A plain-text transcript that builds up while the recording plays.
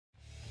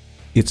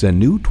It's a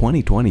new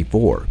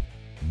 2024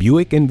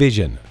 Buick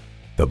Envision.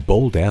 The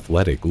bold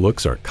athletic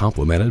looks are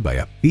complemented by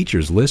a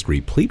features list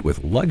replete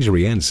with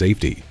luxury and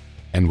safety.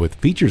 And with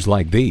features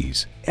like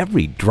these,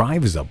 every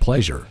drive is a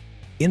pleasure.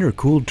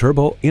 Intercooled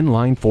turbo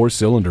inline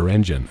 4-cylinder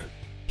engine,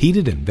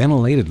 heated and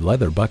ventilated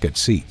leather bucket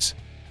seats,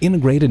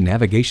 integrated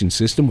navigation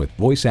system with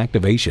voice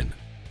activation,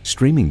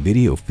 streaming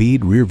video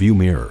feed rear view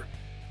mirror,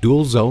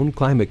 dual zone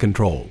climate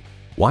control,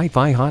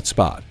 Wi-Fi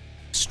hotspot,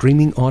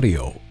 streaming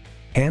audio,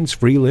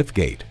 hands-free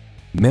liftgate,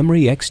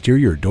 memory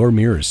exterior door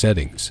mirror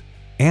settings,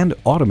 and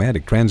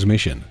automatic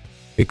transmission.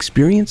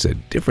 Experience a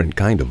different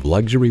kind of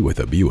luxury with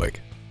a Buick.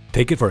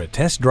 Take it for a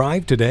test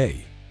drive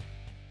today.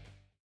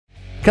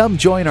 Come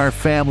join our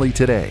family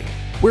today.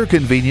 We're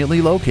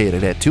conveniently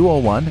located at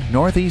 201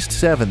 Northeast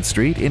 7th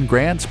Street in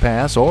Grants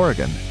Pass,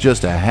 Oregon,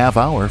 just a half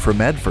hour from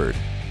Medford.